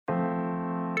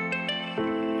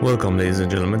Welcome, ladies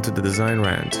and gentlemen, to the Design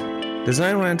Rant.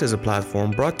 Design Rant is a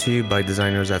platform brought to you by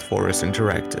designers at Forest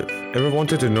Interactive. Ever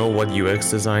wanted to know what UX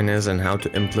design is and how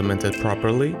to implement it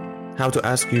properly? How to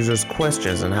ask users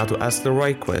questions and how to ask the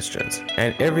right questions,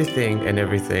 and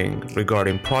everything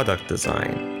regarding product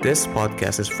design. This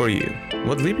podcast is for you.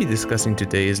 What we'll be discussing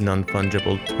today is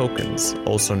non-fungible tokens,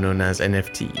 also known as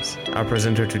NFTs. Our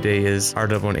presenter today is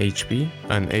Ardavan HP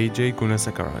and AJ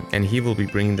Gunasekaran, and he will be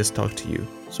bringing this talk to you.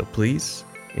 So please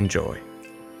enjoy.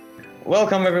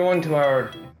 Welcome everyone to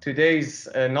our today's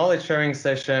knowledge sharing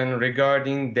session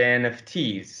regarding the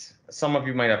NFTs. Some of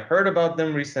you might have heard about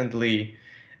them recently.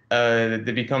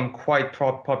 They become quite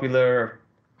popular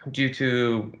due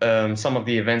to some of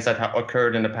the events that have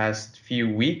occurred in the past few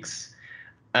weeks,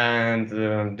 and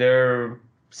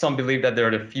some believe that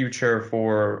they're the future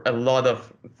for a lot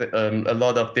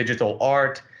of digital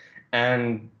art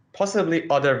and possibly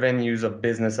other venues of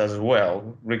business as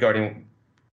well regarding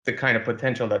the kind of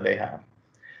potential that they have.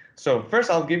 So first,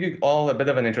 I'll give you all a bit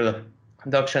of an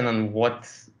introduction on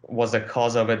what was the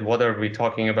cause of it, what are we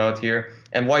talking about here,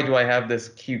 and why do I have this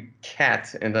cute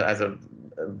cat as a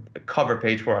cover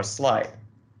page for our slide.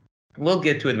 We'll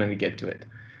get to it when we get to it.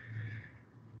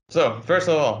 So first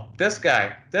of all, this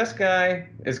guy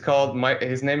is called,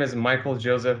 his name is Michael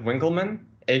Joseph Winkelmann,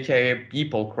 aka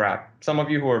Beeple Crap. Some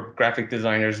of you who are graphic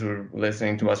designers who are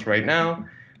listening to us right now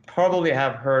probably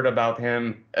have heard about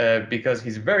him because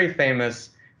he's very famous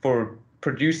for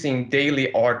producing daily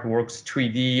artworks,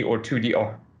 3D or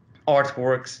 2D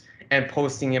artworks, and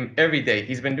posting them every day.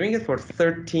 He's been doing it for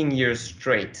 13 years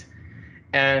straight.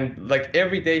 And like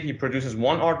every day he produces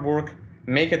one artwork,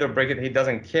 make it or break it, he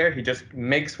doesn't care. He just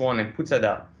makes one and puts it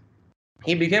out.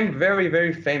 He became very,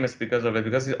 very famous because of it,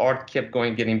 because his art kept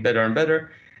getting better and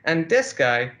better. And this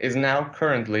guy is now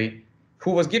currently,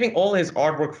 who was giving all his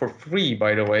artwork for free,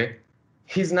 by the way,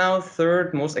 he's now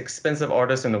third most expensive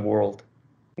artist in the world.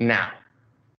 Now,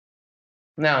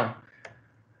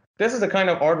 this is the kind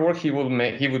of artwork he would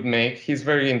make. He's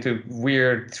very into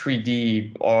weird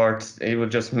 3D art. He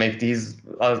would just make these,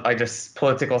 just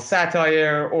political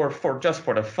satire or just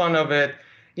for the fun of it.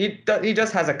 He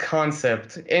just has a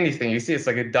concept. Anything you see, it's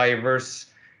like a diverse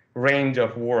range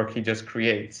of work he just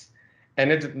creates,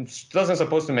 and it doesn't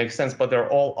supposed to make sense, but they're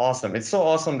all awesome. It's so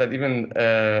awesome that even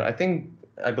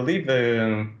I believe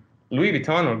the Louis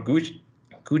Vuitton or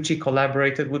Gucci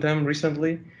collaborated with him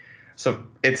recently. So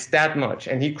it's that much,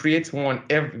 and he creates one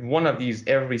of these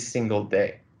every single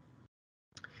day.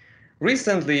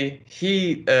 Recently,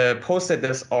 he posted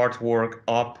this artwork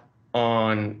up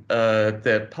on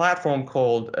the platform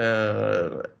called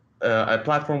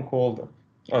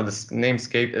this name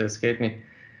escaped me.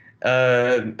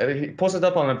 He posted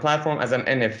up on a platform as an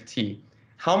NFT.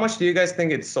 How much do you guys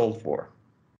think it sold for?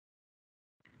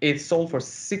 It sold for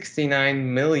 $69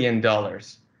 million.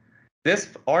 This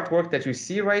artwork that you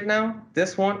see right now,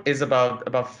 this one is about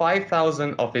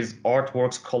 5,000 of his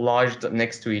artworks collaged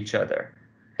next to each other.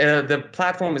 The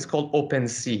platform is called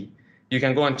OpenSea. You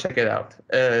can go and check it out.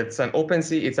 It's an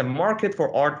OpenSea. It's a market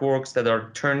for artworks that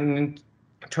are turned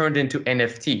into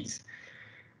NFTs.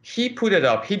 He put it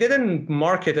up. He didn't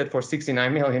market it for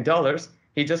 $69 million.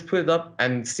 He just put it up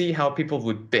and see how people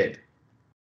would bid.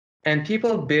 And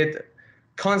people bid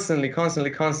constantly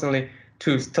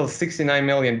till $69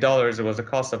 million was the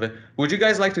cost of it. Would you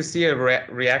guys like to see a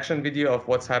reaction video of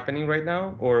what's happening right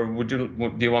now, or do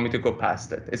you want me to go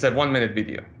past it? It's a 1-minute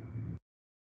video.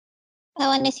 I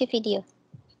want to see video.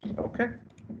 Okay.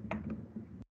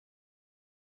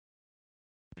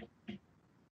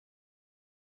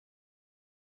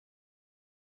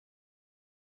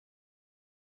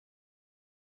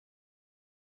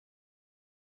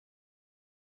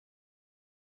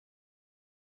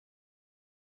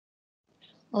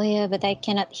 Oh yeah, but I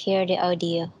cannot hear the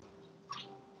audio.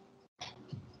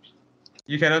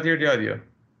 You cannot hear the audio?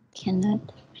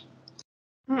 Cannot.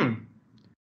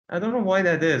 I don't know why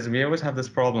that is. We always have this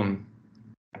problem.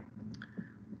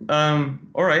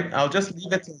 All right, I'll just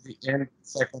leave it till the end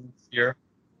seconds here.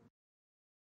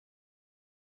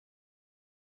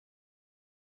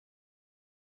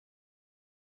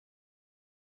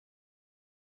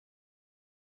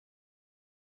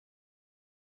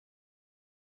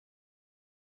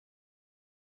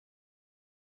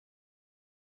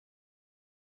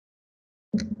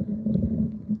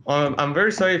 I'm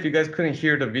very sorry if you guys couldn't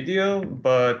hear the video,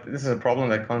 but this is a problem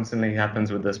that constantly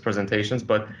happens with these presentations.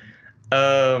 But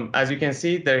as you can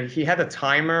see, there he had a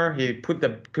timer. He put the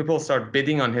people start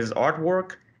bidding on his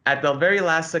artwork. At the very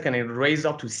last second, it raised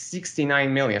up to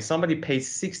 $69 million. Somebody paid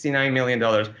 $69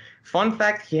 million. Fun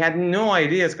fact, he had no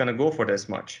idea it's going to go for this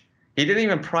much. He didn't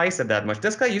even price it that much.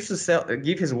 This guy used to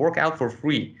give his work out for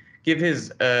free, give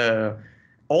his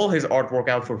all his artwork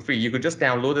out for free. You could just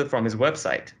download it from his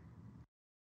website.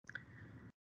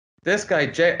 This guy,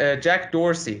 Jack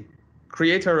Dorsey,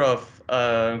 creator of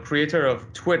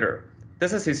Twitter.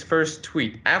 This is his first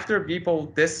tweet. After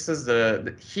people, this is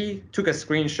he took a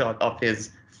screenshot of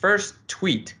his first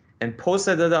tweet and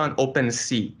posted it on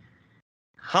OpenSea.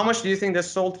 How much do you think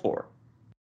this sold for?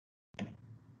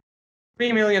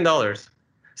 $3 million.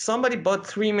 Somebody bought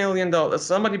 $3 million.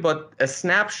 Somebody bought a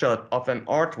snapshot of an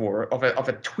artwork of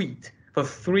a tweet for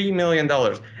 $3 million.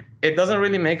 It doesn't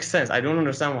really make sense. I don't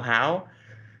understand how,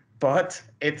 but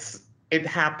it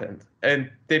happened, and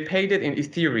they paid it in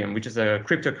Ethereum, which is a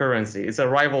cryptocurrency. It's a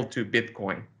rival to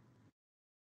Bitcoin.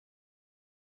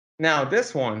 Now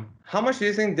this one, how much do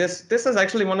you think this is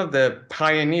actually one of the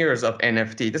pioneers of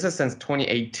NFT. This is since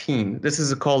 2018. This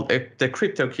is called the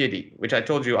CryptoKitty, which I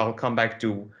told you I'll come back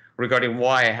to regarding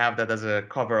why I have that as a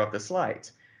cover of the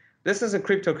slides. This is a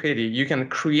CryptoKitty. You can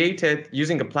create it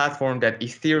using a platform that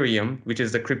Ethereum, which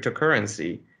is the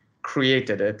cryptocurrency,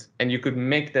 created it, and you could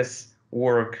make this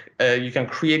work. You can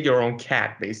create your own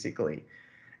cat, basically.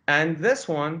 And this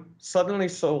one suddenly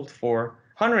sold for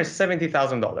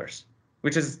 $170,000.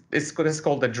 Which is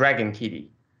called the Dragon Kitty.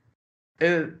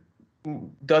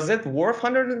 Does it worth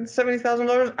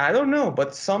 $170,000? I don't know,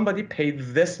 but somebody paid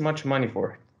this much money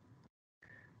for it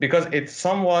because it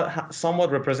somewhat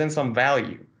represents some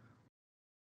value.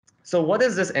 So what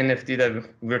is this NFT that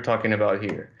we're talking about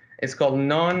here? It's called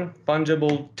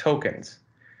non-fungible tokens.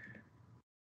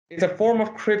 It's a form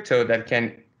of crypto that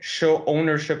can show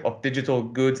ownership of digital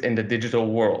goods in the digital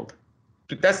world.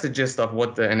 That's the gist of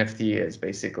what the NFT is,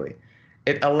 basically.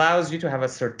 It allows you to have a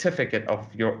certificate of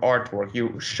your artwork.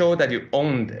 You show that you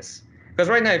own this. Because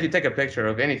right now, if you take a picture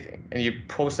of anything and you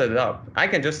post it up, I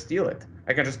can just steal it.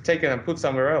 I can just take it and put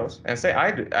somewhere else and say,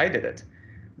 I did it.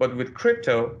 But with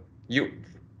crypto, you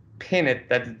pin it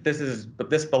that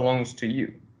this belongs to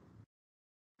you.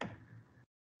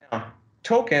 Now,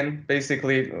 token,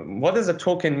 basically, what does a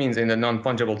token means in the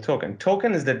non-fungible token?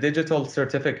 Token is the digital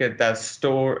certificate that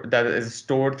is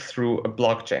stored through a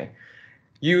blockchain.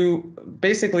 You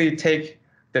basically take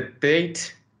the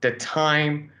date, the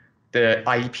time, the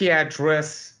IP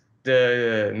address,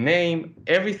 the name,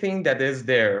 everything that is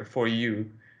there for you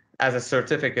as a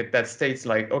certificate that states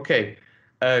like, okay,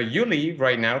 Yuli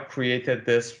right now created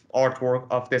this artwork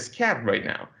of this cat right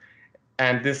now.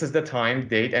 And this is the time,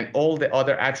 date, and all the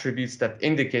other attributes that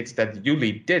indicates that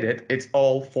Yuli did it. It's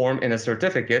all formed in a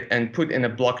certificate and put in a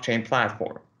blockchain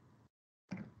platform.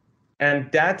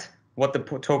 And that what the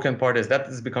token part is, that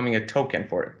is becoming a token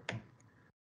for it.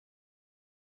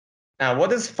 Now,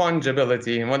 what is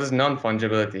fungibility and what is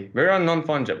non-fungibility? We're on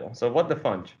non-fungible. So what the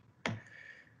funge?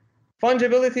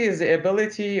 Fungibility is the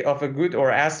ability of a good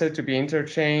or asset to be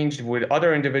interchanged with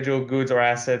other individual goods or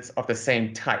assets of the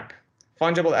same type.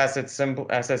 Fungible assets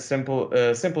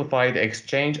simplify the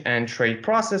exchange and trade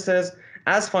processes,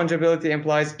 as fungibility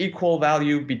implies equal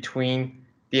value between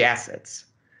the assets.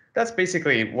 That's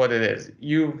basically what it is.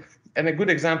 And a good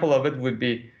example of it would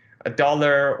be a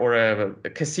dollar or a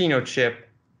casino chip,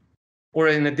 or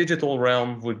in the digital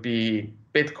realm would be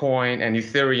Bitcoin and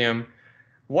Ethereum.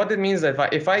 What it means is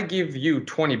if I give you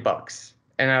 $20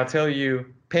 and I'll tell you,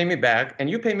 pay me back, and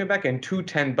you pay me back in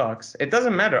 $10, it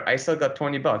doesn't matter. I still got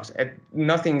 $20.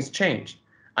 Nothing's changed.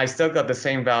 I still got the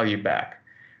same value back.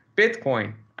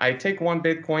 Bitcoin, I take one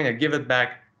Bitcoin, I give it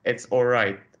back, it's all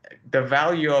right. The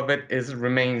value of it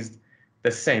remains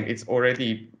the same. It's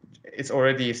already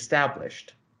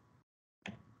established.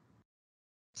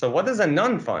 So what is a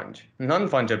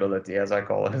non-fungibility, as I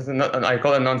call it? I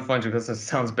call it non-fungible because it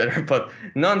sounds better, but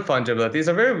non-fungibility is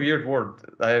a very weird word.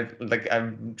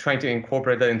 I'm trying to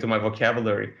incorporate that into my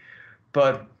vocabulary.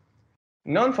 But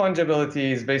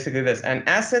non-fungibility is basically this: an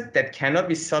asset that cannot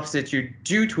be substituted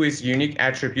due to its unique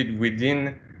attribute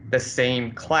within the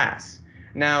same class.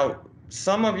 Now,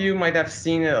 some of you might have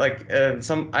seen it,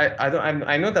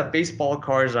 I know that baseball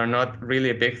cards are not really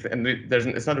a big thing, and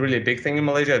it's not really a big thing in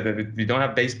Malaysia. We don't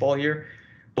have baseball here.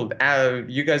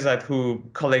 You guys who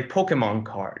collect Pokemon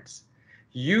cards,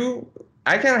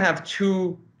 I can have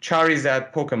two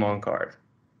Charizard Pokemon card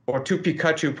or two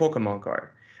Pikachu Pokemon card,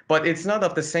 but it's not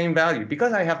of the same value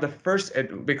because I have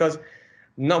because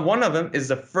one of them is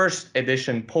the first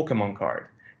edition Pokemon card.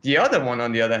 The other one,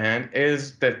 on the other hand,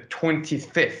 is the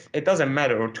 25th. It doesn't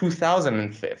matter, or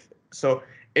 2005. So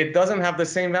it doesn't have the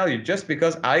same value just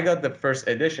because I got the first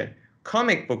edition.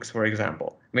 Comic books, for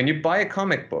example. When you buy a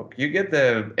comic book, you get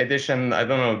the edition, I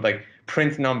don't know, like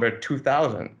print number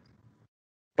 2000.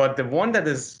 But the one that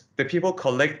the people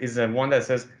collect is the one that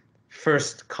says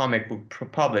first comic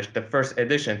book published, the first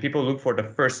edition. People look for the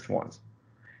first ones.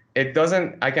 It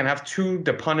doesn't, I can have two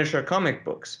The Punisher comic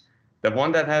books. The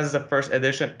one that has the first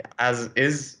edition as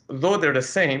is, though they're the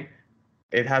same,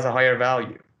 it has a higher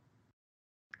value.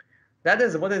 That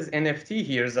is what is NFT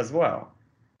here as well.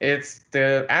 It's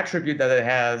the attribute that it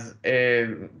has.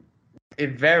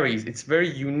 It varies. It's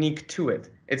very unique to it.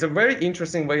 It's a very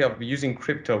interesting way of using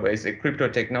crypto, basic crypto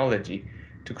technology,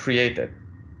 to create it.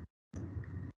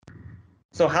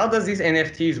 So how does these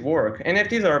NFTs work?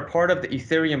 NFTs are a part of the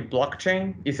Ethereum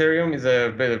blockchain. Ethereum is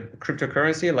a bit of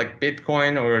cryptocurrency like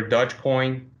Bitcoin or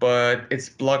Dogecoin, but it's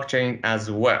blockchain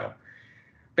as well.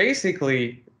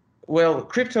 Basically, well,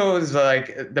 crypto is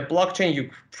like the blockchain. You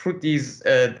put these,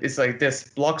 it's like this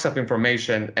blocks of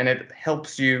information, and it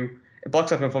helps you.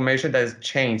 Blocks of information that is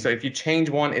changed. So if you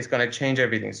change one, it's going to change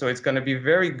everything. So it's going to be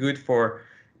very good for.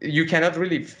 You cannot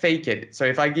really fake it. So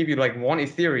if I give you like one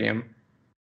Ethereum,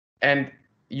 and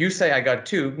you say I got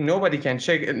two, nobody can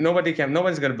check. Nobody's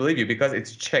going to believe you because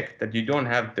it's checked that you don't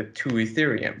have the two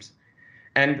Ethereums.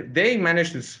 And they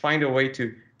managed to find a way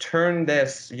to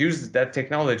use that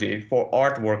technology for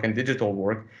artwork and digital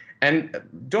work. And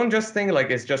don't just think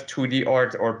like it's just 2D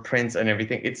art or prints and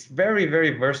everything. It's very,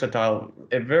 very versatile,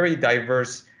 a very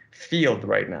diverse field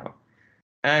right now.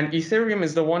 And Ethereum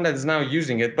is the one that is now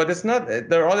using it, but it's not,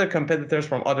 there are other competitors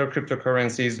from other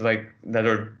cryptocurrencies like that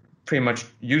are pretty much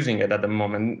using it at the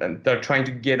moment, and they're trying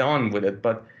to get on with it.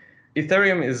 But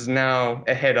Ethereum is now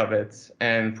ahead of it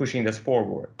and pushing this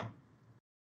forward.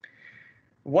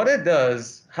 What it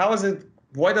does,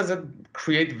 why does it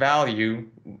create value?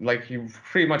 Like you're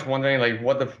pretty much wondering like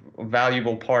what the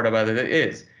valuable part about it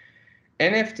is.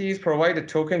 NFTs provide a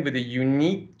token with a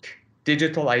unique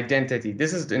digital identity.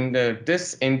 This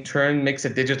in turn makes a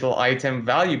digital item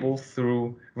valuable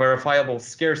through verifiable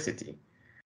scarcity.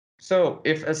 So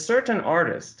if a certain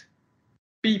artist,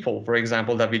 people, for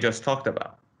example, that we just talked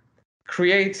about,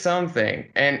 create something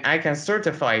and I can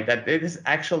certify that it is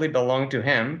actually belong to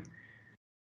him,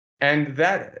 and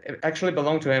that actually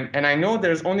belonged to him, and I know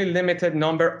there's only limited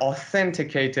number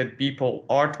authenticated people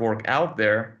artwork out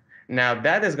there, now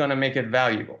that is going to make it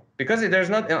valuable because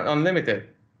there's not unlimited.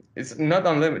 It's not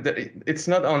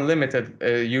unlimited.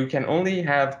 You can only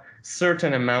have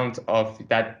certain amount of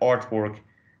that artwork,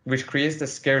 which creates the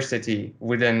scarcity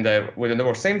within the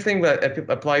world. Same thing that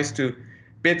applies to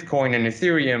Bitcoin and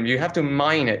Ethereum. You have to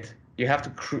mine it. You have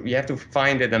to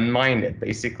find it and mine it,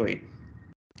 basically.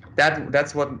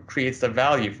 That's what creates the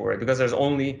value for it, because there's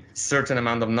only certain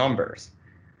amount of numbers.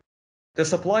 The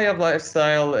supply of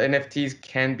lifestyle NFTs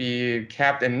can be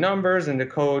capped in numbers in the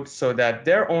code so that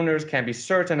their owners can be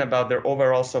certain about their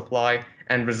overall supply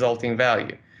and resulting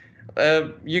value.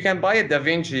 You can buy a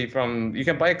you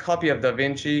can buy a copy of Da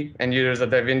Vinci, and there's a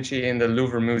Da Vinci in the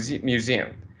Louvre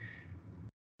Museum.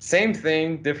 Same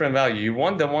thing, different value. You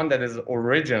want the one that is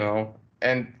original,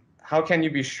 and how can you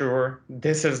be sure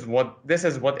this is what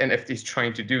NFT is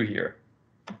trying to do here?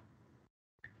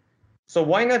 So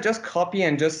why not just copy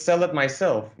and just sell it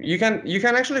myself? You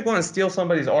can actually go and steal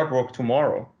somebody's artwork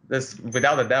tomorrow. This,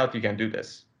 without a doubt, you can do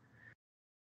this.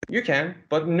 You can,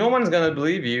 but no one's gonna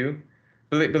believe you.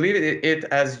 Believe it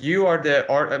as you are the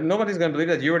art. Nobody's gonna believe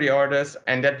that you are the artist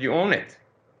and that you own it.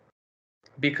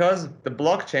 Because the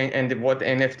blockchain and what the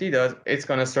NFT does, it's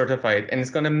gonna certify it and it's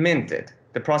gonna mint it.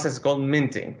 The process is called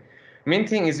minting.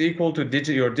 Minting is equal to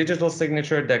your digital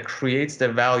signature that creates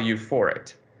the value for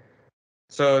it.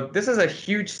 So this is a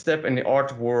huge step in the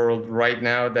art world right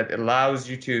now that allows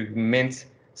you to mint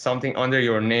something under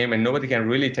your name and nobody can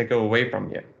really take it away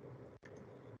from you.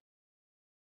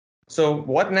 So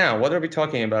what now? What are we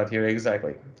talking about here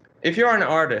exactly? If you're an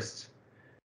artist,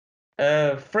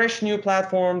 there's a fresh new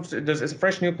platform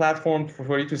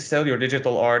for you to sell your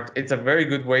digital art. It's a very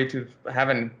good way to have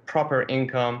a proper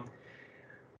income.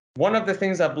 One of the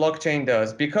things that blockchain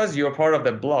does, because you're part of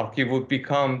the block, you will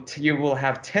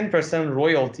have 10%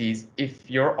 royalties if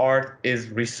your art is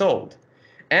resold.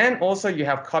 And also you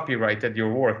have copyrighted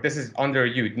your work. This is under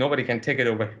you. Nobody can take it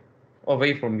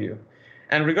away from you.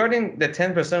 And regarding the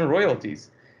 10%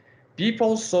 royalties,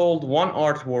 people sold one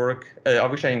artwork, I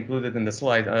wish I included in the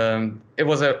slide. It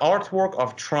was an artwork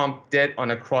of Trump dead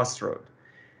on a crossroad.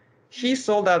 He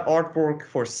sold that artwork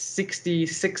for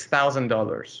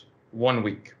 $66,000 1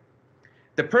 week.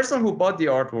 The person who bought the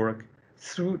artwork,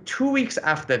 through 2 weeks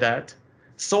after that,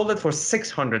 sold it for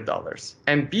 $600,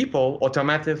 and people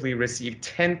automatically received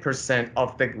 10%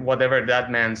 of whatever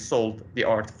that man sold the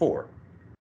art for.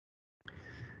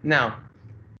 Now,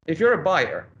 if you're a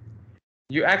buyer,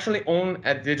 you actually own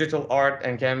a digital art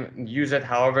and can use it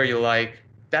however you like.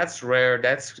 That's rare,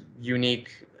 that's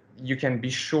unique. You can be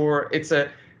sure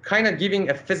kind of giving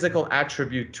a physical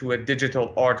attribute to a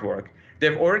digital artwork.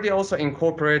 They've already also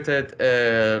incorporated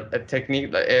a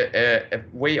technique, a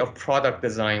way of product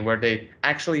design where they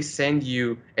actually send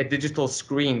you a digital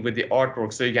screen with the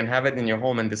artwork so you can have it in your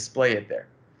home and display it there.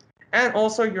 And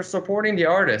also you're supporting the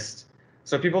artist.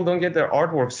 So people don't get their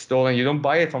artwork stolen. You don't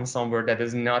buy it from somewhere that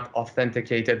is not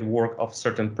authenticated work of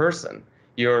certain person.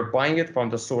 You're buying it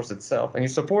from the source itself and you're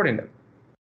supporting them.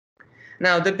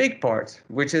 Now, the big part,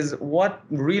 which is what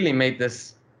really made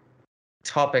this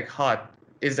topic hot,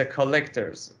 is the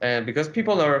collectors, because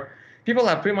people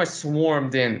have pretty much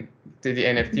swarmed in to the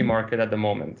NFT market at the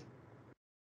moment.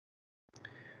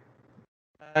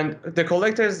 And the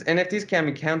collectors, NFTs can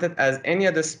be counted as any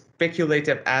other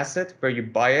speculative asset where you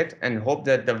buy it and hope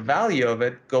that the value of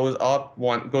it goes up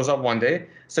one day,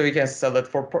 so you can sell it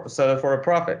for a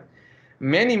profit.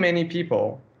 Many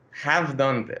people have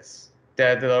done this.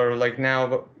 That are like,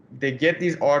 now they get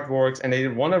these artworks and they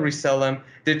want to resell them.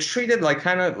 They treat it like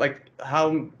kind of like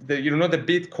how the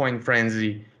Bitcoin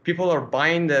frenzy. People are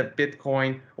buying the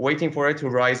Bitcoin, waiting for it to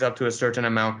rise up to a certain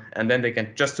amount, and then they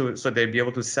can so they'll be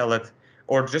able to sell it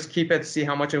or just keep it, see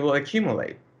how much it will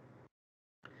accumulate.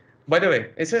 By the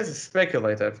way, it says it's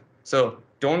speculative, so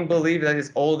don't believe that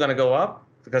it's all going to go up,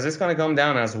 because it's going to come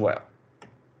down as well.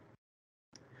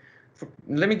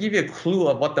 Let me give you a clue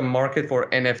of what the market for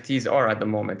NFTs are at the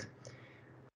moment.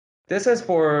 This is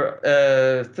for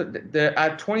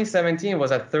at 2017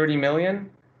 was at 30 million.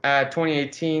 At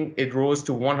 2018 it rose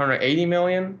to 180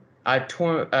 million. At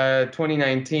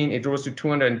 2019 it rose to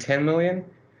 210 million.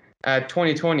 At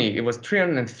 2020 it was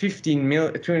 315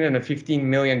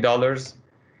 million dollars.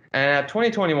 And at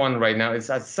 2021 right now it's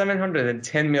at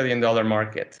 $710 million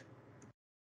market.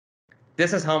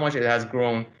 This is how much it has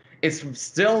grown. It's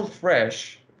still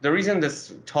fresh. The reason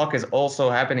this talk is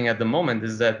also happening at the moment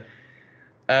is that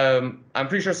I'm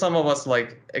pretty sure some of us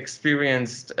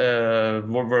experienced,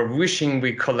 were wishing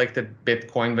we collected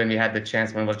Bitcoin when we had the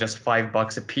chance, when it was just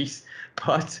 $5 a piece.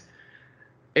 But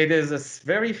it is a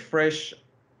very fresh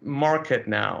market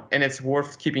now, and it's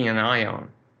worth keeping an eye on.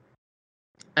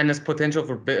 And there's potential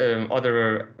for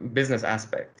other business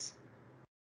aspects.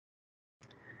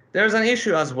 There's an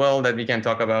issue as well that we can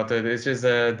talk about. It's just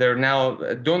they're now,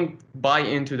 don't buy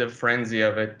into the frenzy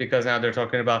of it, because now they're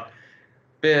talking about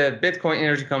Bitcoin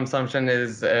energy consumption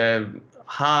is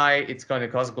high. It's going to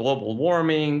cause global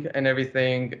warming and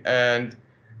everything. And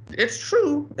it's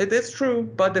true. It is true.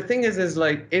 But the thing is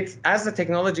it's, as the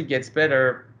technology gets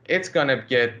better, it's going to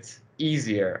get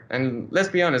easier. And let's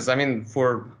be honest, I mean,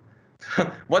 for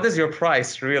what is your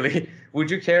price, really? Would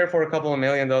you care for a couple of $1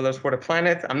 million for the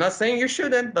planet? I'm not saying you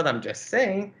shouldn't, but I'm just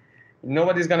saying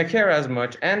nobody's going to care as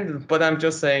much. But I'm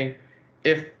just saying,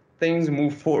 if things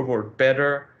move forward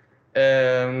better,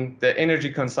 the energy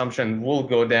consumption will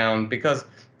go down, because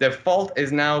the fault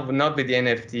is now not with the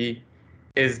NFT,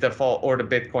 is the fault, or the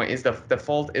Bitcoin is the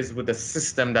fault is with the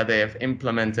system that they have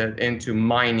implemented into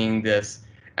mining this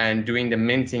and doing the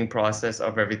minting process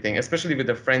of everything, especially with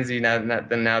the frenzy now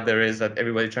there is that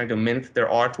everybody trying to mint their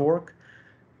artwork.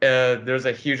 There's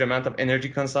a huge amount of energy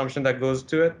consumption that goes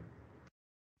to it.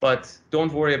 But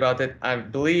don't worry about it. I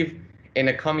believe in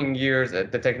the coming years,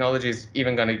 the technology is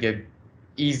even going to get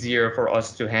easier for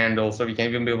us to handle, so we can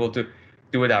even be able to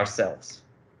do it ourselves.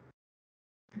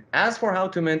 As for how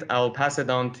to mint, I'll pass it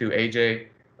on to AJ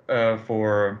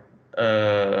for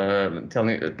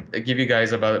give you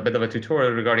guys about a bit of a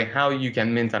tutorial regarding how you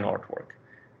can mint an artwork.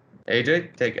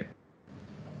 AJ, take it.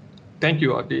 Thank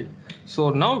you, Adi. So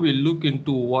now we'll look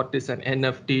into what is an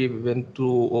NFT, we went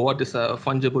through what is a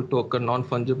fungible token,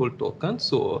 non-fungible token.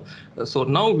 So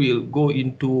now we'll go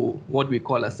into what we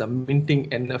call as a minting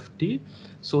NFT.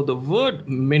 So the word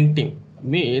minting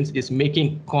means is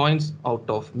making coins out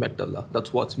of metal.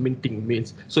 That's what minting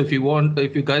means. So if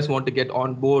you guys want to get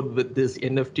on board with this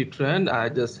NFT trend, I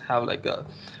just have like a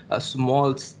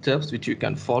small steps which you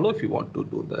can follow if you want to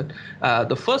do that.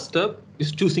 The first step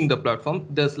is choosing the platform.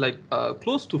 There's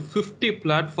close to 50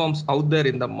 platforms out there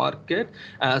in the market.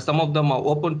 Some of them are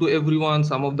open to everyone,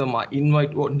 some of them are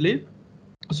invite only.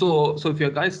 So if you're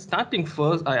guys starting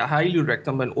first, I highly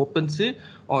recommend OpenSea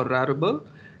or Rarible.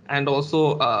 And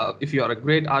also, if you are a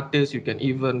great artist, you can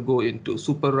even go into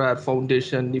Super Rare,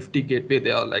 Foundation, Nifty Gateway.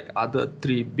 There are other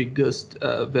 3 biggest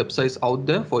websites out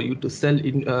there for you to sell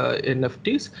in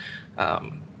NFTs.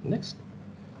 Next.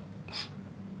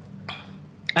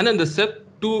 And then the step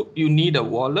 2, you need a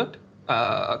wallet,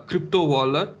 a crypto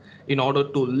wallet. in order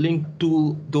to link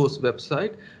to those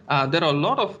websites. There are a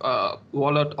lot of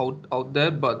wallet out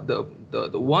there, but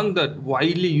the one that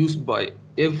widely used by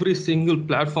every single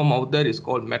platform out there is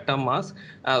called MetaMask.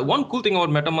 One cool thing about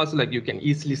MetaMask is like you can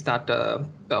easily start a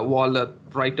wallet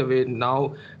right away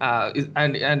now,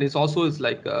 and it's also is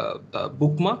like a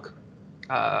bookmark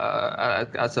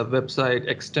as a website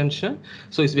extension.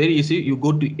 So it's very easy. You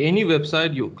go to any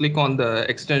website, you click on the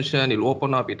extension, it'll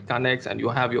open up, it connects, and you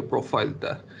have your profile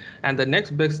there. And the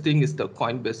next best thing is the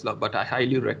Coinbase log, but I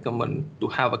highly recommend to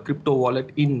have a crypto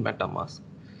wallet in MetaMask.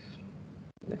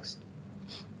 Next.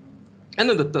 And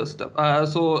then the third step.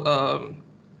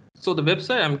 So the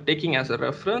website I'm taking as a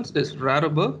reference is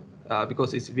Rarible.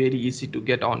 Because it's very easy to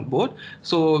get on board.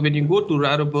 So when you go to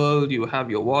Rarible, you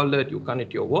have your wallet, you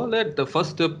connect your wallet. The first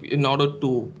step in order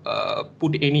to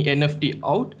put any NFT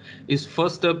out is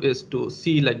first step is to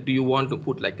see like, do you want to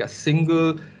put like a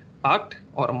single art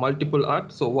or a multiple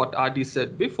art? So what Adi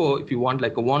said before, if you want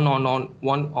like a one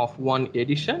of one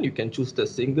edition, you can choose the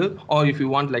single, or if you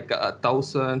want like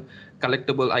 1,000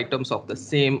 collectible items of the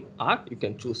same art, you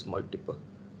can choose multiple.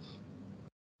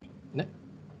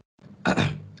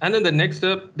 And then the next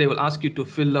step, they will ask you to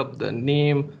fill up the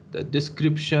name, the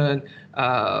description,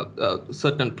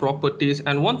 certain properties.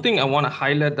 And one thing I want to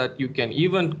highlight that you can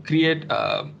even create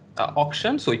an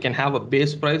auction. So you can have a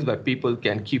base price where people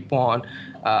can keep on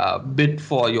bid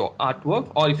for your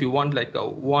artwork. Or if you want like a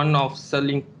one-off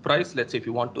selling price, let's say if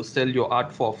you want to sell your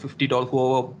art for $50,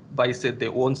 whoever buys it, they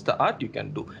owns the art, you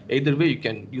can do. Either way, you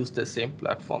can use the same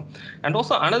platform. And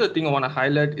also another thing I want to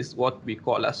highlight is what we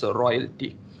call as a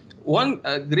royalty. One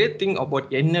great thing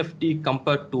about NFT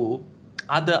compared to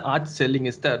other art selling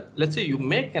is that, let's say you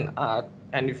make an art,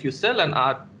 and if you sell an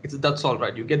art, that's all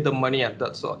right. You get the money and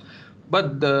that's all.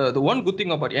 But the one good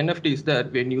thing about NFT is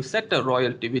that when you set a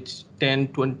royalty, which 10,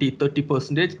 20,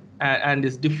 30%, and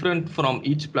is different from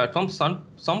each platform,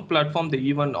 some platform, they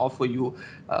even offer you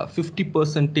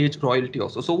 50% royalty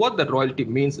also. So what that royalty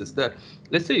means is that,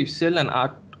 let's say you sell an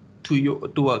art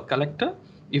to a collector.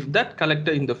 If that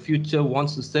collector in the future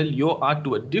wants to sell your art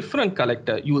to a different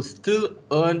collector, you will still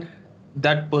earn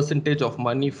that percentage of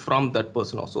money from that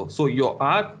person also. So your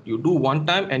art, you do one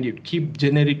time and you keep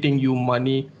generating you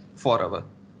money forever.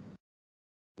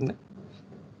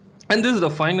 And this is the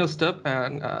final step,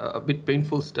 and a bit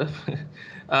painful step.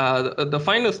 The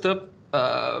final step,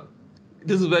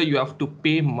 this is where you have to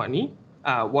pay money.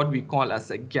 What we call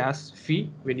as a gas fee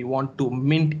when you want to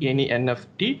mint any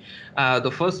NFT.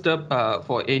 The first step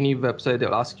for any website,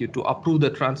 they'll ask you to approve the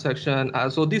transaction.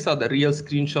 So these are the real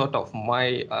screenshot of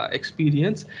my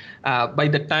experience by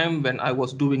the time when I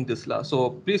was doing this.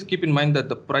 So please keep in mind that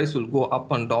the price will go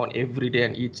up and down every day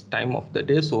and each time of the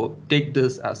day. So take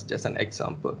this as just an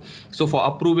example. So for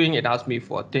approving, it asked me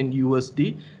for 10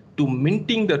 USD. To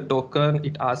minting the token,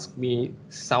 it asked me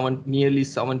nearly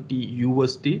 70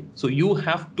 USD. So you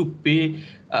have to pay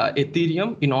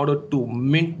Ethereum in order to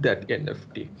mint that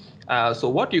NFT. So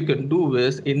what you can do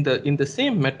is in the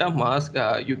same MetaMask,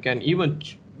 you can even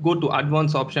go to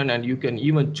advanced option, and you can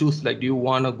even choose like, do you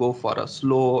want to go for a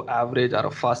slow, average, or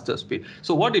a faster speed?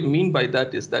 So what it means by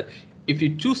that is that if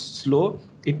you choose slow,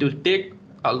 it will take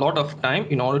a lot of time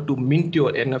in order to mint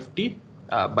your NFT.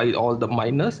 By all the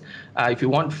miners. If you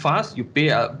want fast, you pay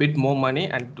a bit more money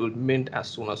and it will mint as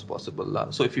soon as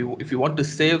possible. So if you want to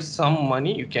save some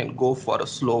money, you can go for a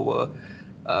slower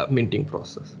minting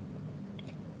process.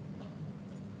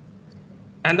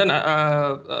 And then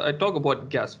I talk about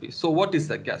gas fees. So what is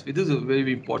the gas fee? This is a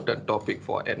very important topic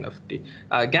for NFT.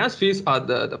 Gas fees are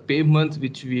the payments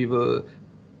which we were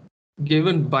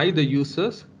given by the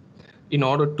users in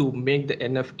order to make the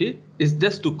NFT, is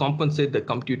just to compensate the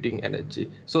computing energy.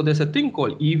 So there's a thing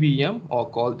called EVM, or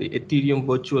called the Ethereum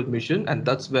Virtual Machine, and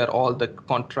that's where all the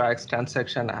contracts,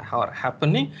 transactions are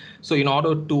happening. So in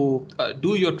order to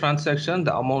do your transaction,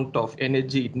 the amount of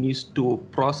energy it needs to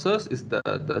process is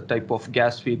the type of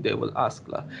gas fee they will ask.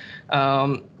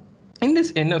 In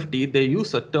this NFT, they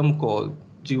use a term called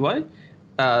GY.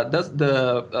 That's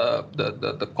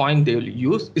the coin they will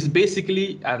use. Is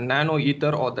basically a nano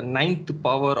ether, or the 9th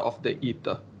power of the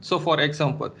ether. So for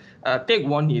example, take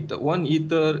 1 ether. 1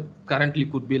 ether currently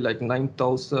could be like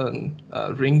 9,000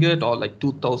 ringgit, or like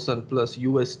 2,000 plus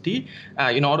USD.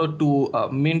 In order to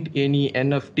mint any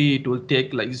NFT, it will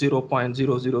take like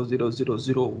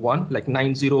 0.000001, like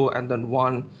 90 and then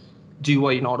 1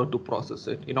 GY in order to process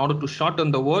it. In order to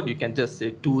shorten the word, you can just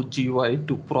say 2 GY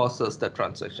to process the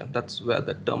transaction. That's where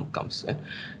the term comes in.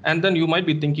 And then you might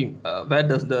be thinking, where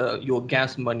does your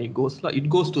gas money goes? It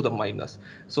goes to the miners.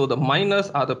 So the miners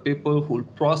are the people who will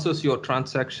process your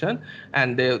transaction,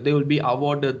 and they will be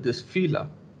awarded this fee.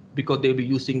 because they'll be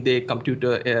using their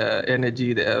computer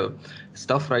energy, their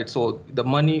stuff, right? So the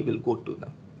money will go to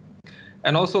them.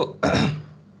 And also,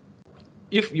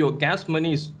 if your gas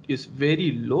money is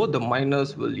very low, the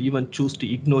miners will even choose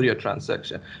to ignore your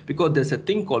transaction, because there's a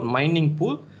thing called mining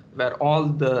pool where all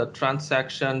the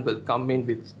transaction will come in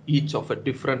with each of a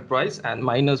different price, and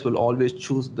miners will always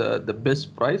choose the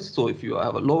best price. So if you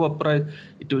have a lower price,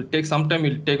 it will take sometime,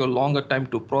 it will take a longer time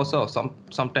to process, or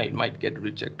sometime it might get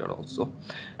rejected also.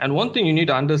 And one thing you need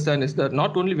to understand is that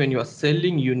not only when you are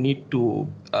selling, you need to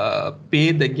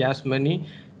pay the gas money.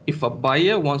 If a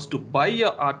buyer wants to buy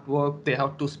your artwork, they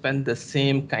have to spend the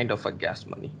same kind of a gas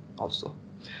money also.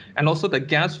 And also the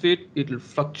gas rate, it will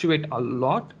fluctuate a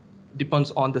lot,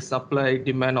 depends on the supply,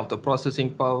 demand of the processing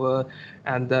power,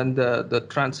 and then the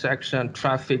transaction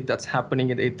traffic that's happening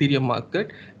in the Ethereum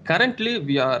market. Currently,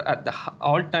 we are at the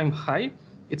all-time high.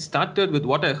 It started with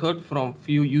what I heard from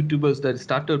few YouTubers, that it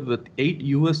started with 8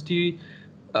 USD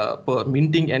per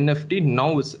minting NFT.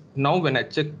 Now when I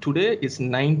check today, it's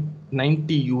 90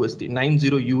 USD, 90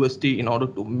 USD in order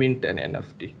to mint an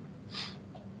NFT.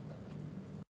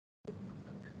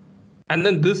 And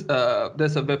then there's a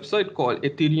website called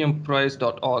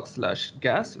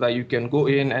ethereumprice.org/gas, where you can go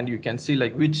in and you can see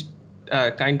like which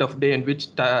kind of day and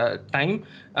which time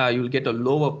you'll get a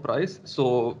lower price.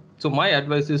 So my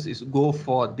advice is go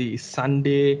for the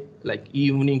Sunday, like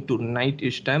evening to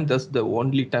night-ish time. That's the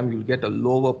only time you'll get a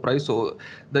lower price. So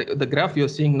the graph you're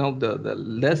seeing now, the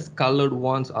less colored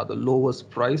ones are the lowest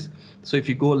price. So if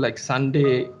you go like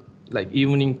Sunday, like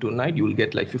evening to night, you will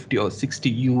get like 50 or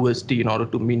 60 USD in order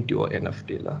to mint your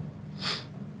NFT.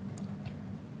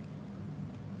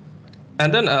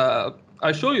 And then I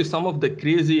show you some of the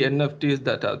crazy NFTs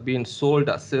that are being sold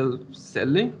or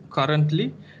selling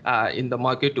currently in the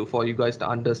market for you guys to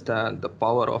understand the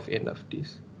power of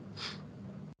NFTs.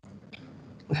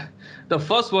 The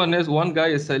first one is, one guy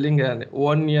is selling an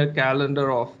 1-year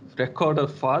calendar of recorded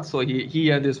farts. So he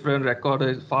and his friend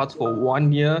recorded farts for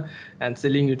 1 year and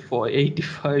selling it for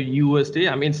 85 USD.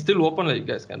 I mean, it's still open, like you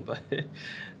guys can buy it.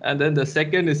 And then the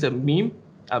second is a meme.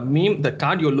 A meme, the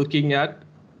card you're looking at,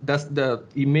 that's the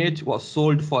image was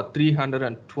sold for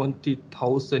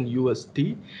 320,000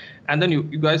 USD. And then you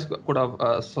guys could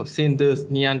have seen this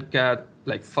Nyan Cat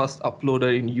like first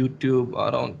uploaded in YouTube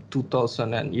around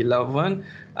 2011.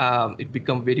 It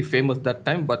became very famous that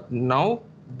time, but now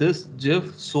this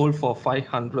GIF sold for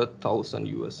 500,000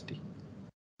 USD.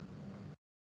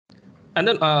 And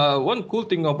then one cool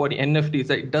thing about the NFT is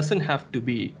that it doesn't have to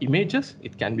be images.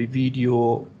 It can be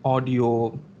video,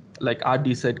 audio, like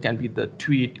RD said, can be the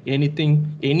tweet,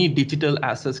 anything, any digital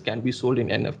assets can be sold in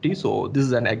NFT. So this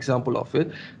is an example of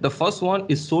it. The first one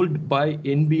is sold by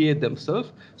NBA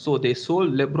themselves. So they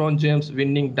sold LeBron James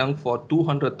winning dunk for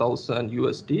 200,000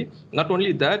 USD. Not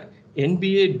only that,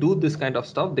 NBA do this kind of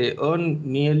stuff. They earn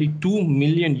nearly 2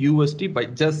 million USD by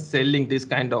just selling this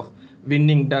kind of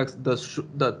winning dunks,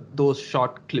 those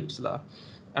short clips.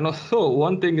 And also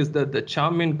one thing is that the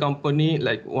Charmin company,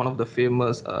 like one of the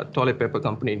famous toilet paper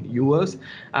company in US,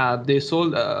 they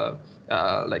sold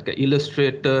like an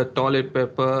illustrator toilet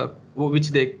paper, which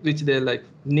they like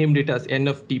named it as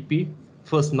NFTP,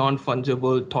 first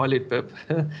non-fungible toilet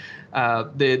paper.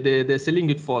 They're selling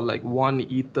it for like 1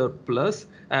 Ether plus.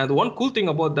 And the one cool thing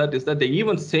about that is that they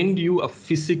even send you a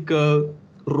physical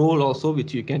roll also,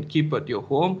 which you can keep at your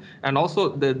home. And also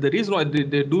the reason why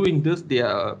they're doing this,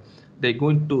 they're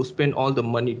going to spend all the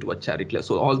money to a charity.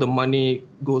 So all the money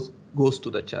goes to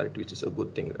the charity, which is a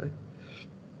good thing, right?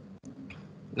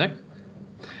 Next.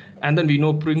 And then we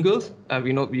know Pringles.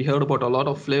 We heard about a lot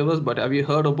of flavors, but have you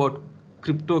heard about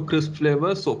crypto crisp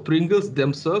flavors? So Pringles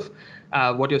themselves,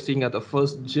 what you're seeing at the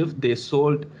first GIF, they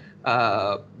sold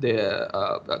their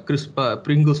crisp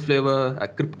Pringles flavor, a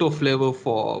crypto flavor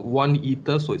for 1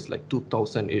 Ether, so it's like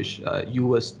 2,000-ish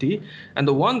USD. And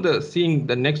the one seeing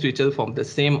the next to each other from the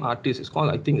same artist is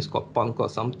called, I think it's called Punk or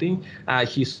something.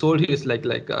 He sold his like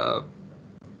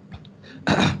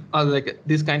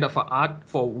this kind of art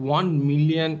for 1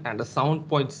 million and a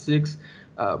 7.6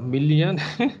 million.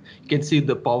 You can see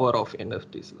the power of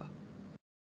NFTs.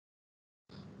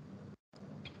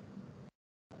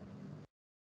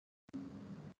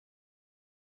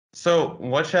 So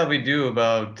what shall we do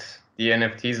about the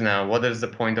NFTs now? What is the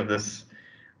point of this?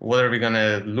 What are we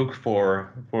gonna look for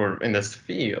in this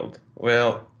field?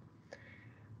 Well,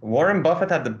 Warren Buffett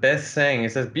had the best saying. He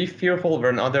says, "Be fearful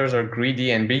when others are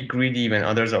greedy, and be greedy when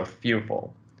others are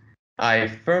fearful." I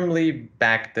firmly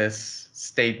back this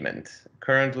statement.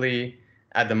 Currently,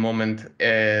 at the moment,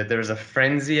 there's a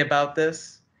frenzy about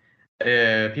this.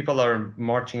 People are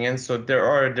marching in, so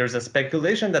there's a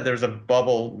speculation that there's a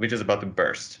bubble which is about to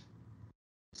burst.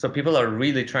 So people are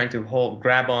really trying to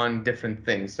grab on different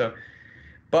things. So,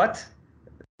 but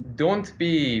don't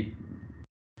be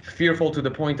fearful to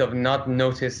the point of not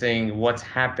noticing what's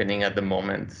happening at the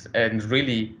moment, and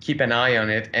really keep an eye on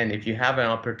it. And if you have an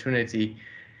opportunity,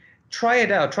 try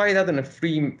it out. Try it out in a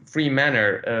free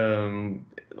manner.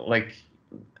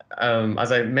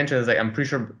 As I mentioned, I'm pretty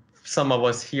sure some of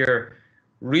us here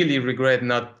really regret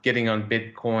not getting on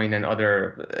Bitcoin and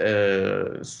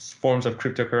other forms of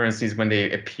cryptocurrencies when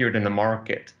they appeared in the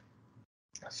market.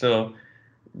 So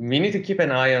we need to keep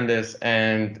an eye on this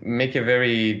and make a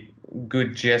very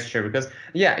good gesture, because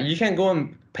yeah, you can go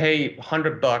and pay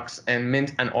 $100 and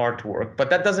mint an artwork, but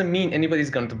that doesn't mean anybody's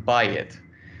going to buy it.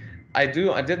 I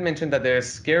did mention that there's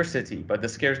scarcity, but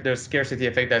there's scarcity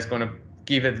effect that's going to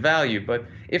give it value. But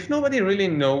if nobody really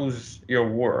knows your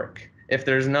work, if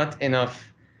there's not enough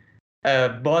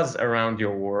buzz around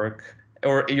your work,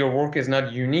 or your work is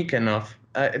not unique enough,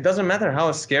 it doesn't matter how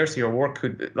scarce your work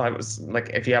could. Like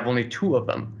if you have only 2 of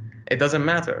them, it doesn't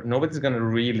matter. Nobody's going to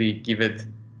really give it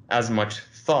as much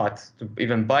thought to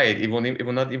even buy it. It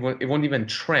won't even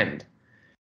trend.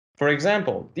 For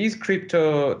example, these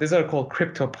are called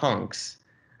CryptoPunks,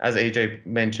 as AJ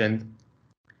mentioned.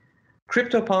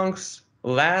 CryptoPunks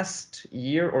last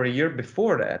year or a year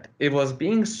before that, it was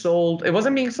being sold. It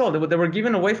wasn't being sold. They were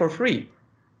given away for free.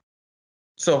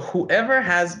 So whoever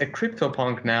has a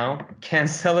CryptoPunk now can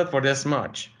sell it for this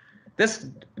much.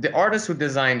 The artist who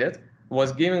designed it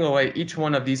was giving away each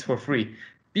one of these for free.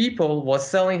 Beeple was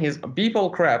selling his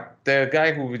Beeple crap, the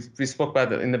guy who we spoke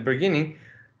about in the beginning.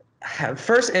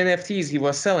 First NFTs he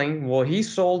was selling, well, he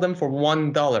sold them for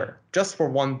 $1, just for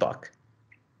 $1.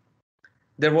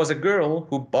 There was a girl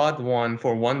who bought one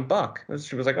for $1.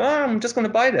 She was like, "Oh, I'm just gonna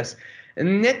buy this."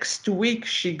 And next week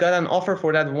she got an offer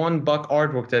for that $1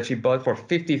 artwork that she bought for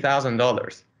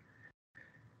 $50,000.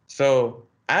 So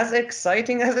as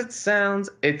exciting as it sounds,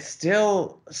 it's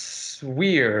still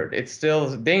weird. It's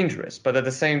still dangerous, but at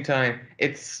the same time,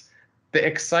 the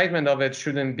excitement of it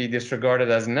shouldn't be disregarded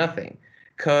as nothing.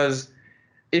 Because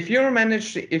if you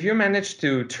manage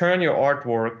to turn your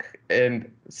artwork, and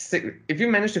if you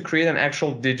manage to create an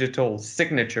actual digital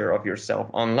signature of yourself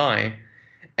online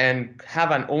and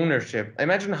have an ownership,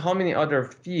 imagine how many other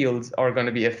fields are going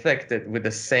to be affected with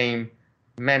the same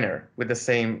manner, with the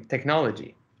same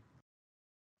technology.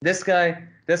 This guy,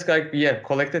 yeah,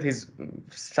 collected his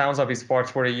sounds of his farts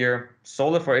for a year,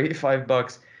 sold it for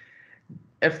 $85.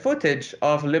 A footage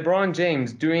of LeBron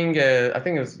James doing I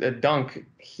think it was a dunk.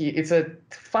 It's a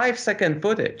 5-second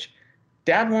footage.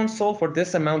 That one sold for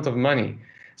this amount of money.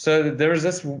 So there's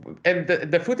this, and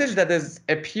the footage that has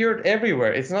appeared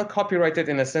everywhere. It's not copyrighted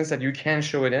in a sense that you can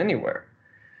show it anywhere.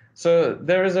 So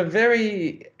there is a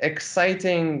very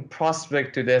exciting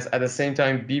prospect to this. At the same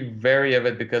time, be wary of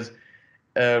it, because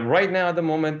right now at the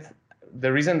moment,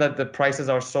 the reason that the prices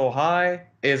are so high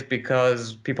is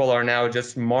because people are now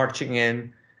just marching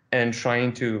in and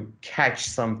trying to catch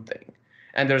something.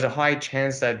 And there's a high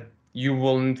chance that you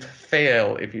will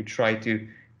fail if you try to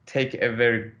take a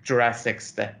very drastic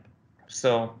step.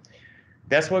 So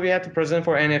that's what we had to present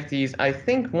for NFTs. I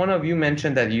think one of you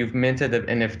mentioned that you've minted an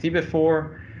NFT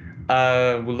before.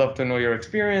 Would love to know your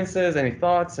experiences, any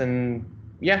thoughts, and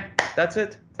yeah, that's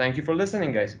it. Thank you for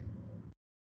listening, guys.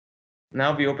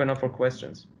 Now we open up for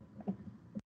questions.